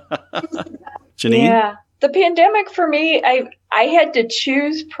 Janine? Yeah. The pandemic for me, I had to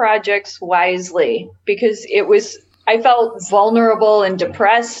choose projects wisely because I felt vulnerable and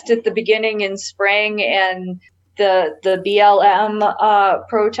depressed at the beginning in spring and the BLM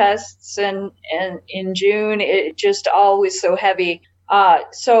protests and in June, it just all was so heavy.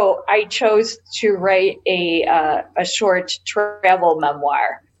 So I chose to write a short travel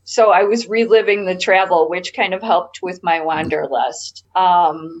memoir. So I was reliving the travel, which kind of helped with my wanderlust.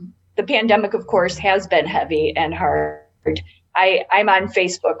 The pandemic, of course, has been heavy and hard. I'm on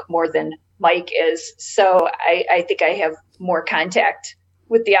Facebook more than Mike is, so I think I have more contact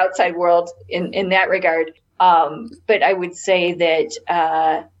with the outside world in that regard. But I would say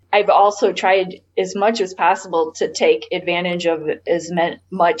that I've also tried as much as possible to take advantage of as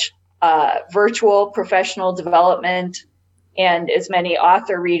much virtual professional development and as many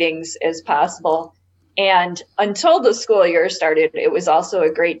author readings as possible. And until the school year started, it was also a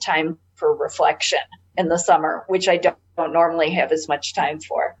great time for reflection in the summer, which I don't normally have as much time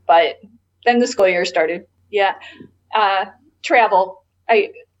for. But then the school year started. Yeah. Travel.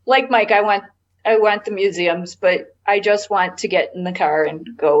 Like Mike, I want the museums, but I just want to get in the car and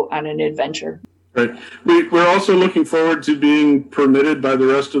go on an adventure. Right. We're also looking forward to being permitted by the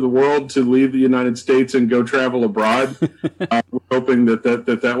rest of the world to leave the United States and go travel abroad. We're hoping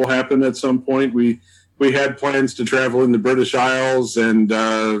that will happen at some point. We had plans to travel in the British Isles and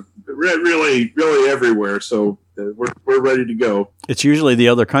really everywhere. So we're ready to go. It's usually the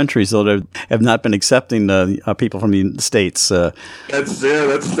other countries that have not been accepting people from the States. That's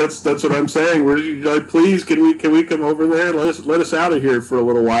what I'm saying. Please, can we come over there? Let us out of here for a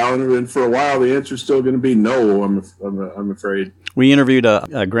little while. And for a while, the answer is still going to be no. I'm afraid. We interviewed a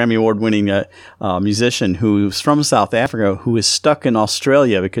Grammy Award-winning musician who's from South Africa who is stuck in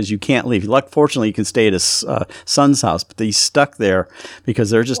Australia because you can't leave. Fortunately, you can stay at his son's house, but he's stuck there because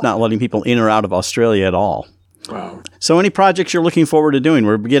they're just not letting people in or out of Australia at all. Wow. So any projects you're looking forward to doing?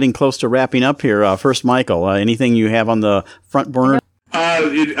 We're getting close to wrapping up here. First, Michael, anything you have on the front burner? I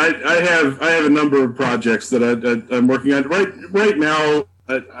have a number of projects that I'm working on right now.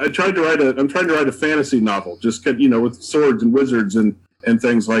 I'm trying to write a fantasy novel, just with swords and wizards and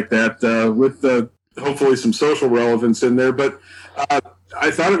things like that, with hopefully some social relevance in there. But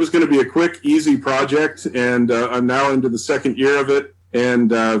I thought it was going to be a quick, easy project, and I'm now into the second year of it.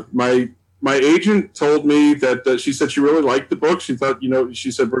 And my agent told me that she said she really liked the book. She thought,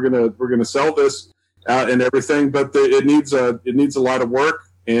 she said we're gonna sell this and everything, but it needs a lot of work.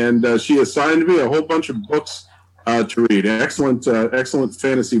 And she assigned me a whole bunch of books to read, excellent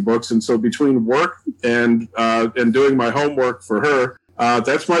fantasy books. And so between work and doing my homework for her,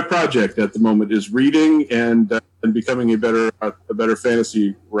 that's my project at the moment, is reading and becoming a better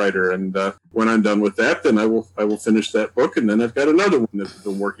fantasy writer. And when I'm done with that, then I will finish that book. And then I've got another one that I've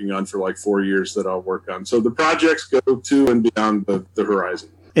been working on for like 4 years that I'll work on. So the projects go to and beyond the horizon.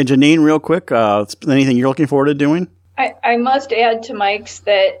 And Janine, real quick, anything you're looking forward to doing? I must add to Mike's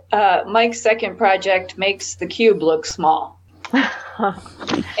that Mike's second project makes the cube look small.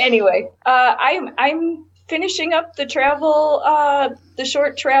 Anyway, I'm finishing up the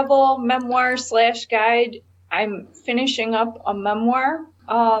short travel memoir / guide. I'm finishing up a memoir,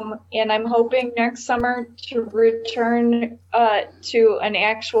 and I'm hoping next summer to return to an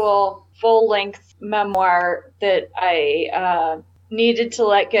actual full-length memoir that I needed to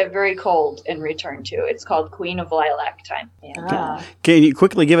let get very cold and return to. It's called Queen of Lilac Time. Yeah. Can you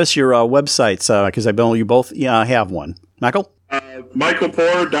quickly give us your websites? Because I know you both have one. Michael?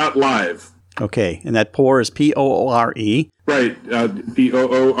 MichaelPoore.live. Okay, and that Poore is Poore. Right,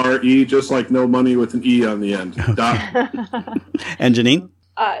 Poore, just like no money with an E on the end. And Janine?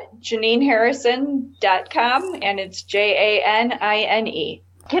 JanineHarrison.com, and it's JANINE.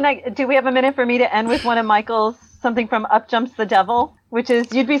 Do we have a minute for me to end with one of Michael's, something from Up Jumps the Devil, which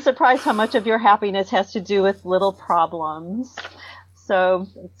is, you'd be surprised how much of your happiness has to do with little problems. So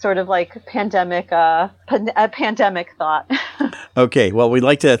it's sort of like a pandemic thought. Okay, well, we'd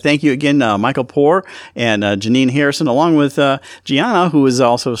like to thank you again, Michael Poore and Janine Harrison, along with Gianna, who has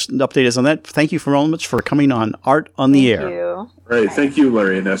also updated us on that. Thank you very much for coming on Art on the Air. Thank you. Right, thank you,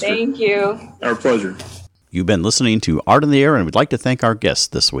 Larry and Esther. Thank you. Our pleasure. You've been listening to Art on the Air, and we'd like to thank our guests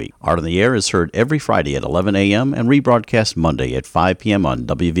this week. Art on the Air is heard every Friday at 11 a.m. and rebroadcast Monday at 5 p.m. on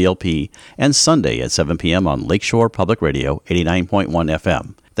WVLP and Sunday at 7 p.m. on Lakeshore Public Radio 89.1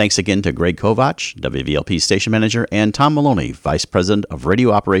 FM. Thanks again to Greg Kovach, WVLP Station Manager, and Tom Maloney, Vice President of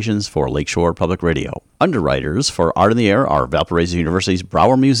Radio Operations for Lakeshore Public Radio. Underwriters for Art on the Air are Valparaiso University's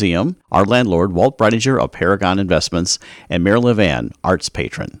Brower Museum, our landlord, Walt Breidinger of Paragon Investments, and Marilyn Van, Arts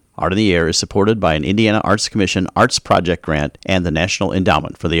Patron. Art on the Air is supported by an Indiana Arts Commission Arts Project Grant and the National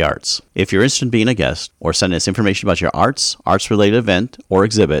Endowment for the Arts. If you're interested in being a guest or sending us information about your arts-related event or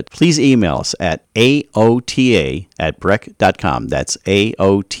exhibit, please email us at aota@brech.com. That's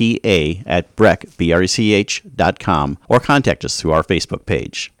aota@brech.com, or contact us through our Facebook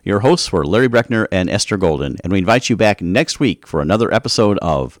page. Your hosts were Larry Brechner and Esther Golden, and we invite you back next week for another episode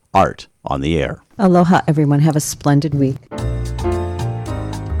of Art on the Air. Aloha, everyone. Have a splendid week.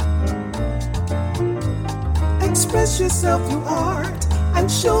 Express yourself through art and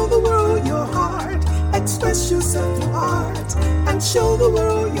show the world your heart. Express yourself through art and show the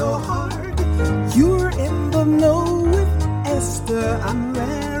world your heart. You're in the know with Esther and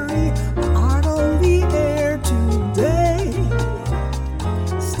Larry. Art on the Air today.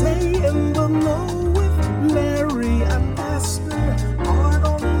 Stay in the know with Larry and Esther. Art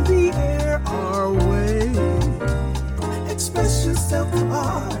on the Air our way. Express yourself through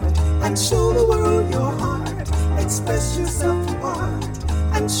art and show the world your heart. Express yourself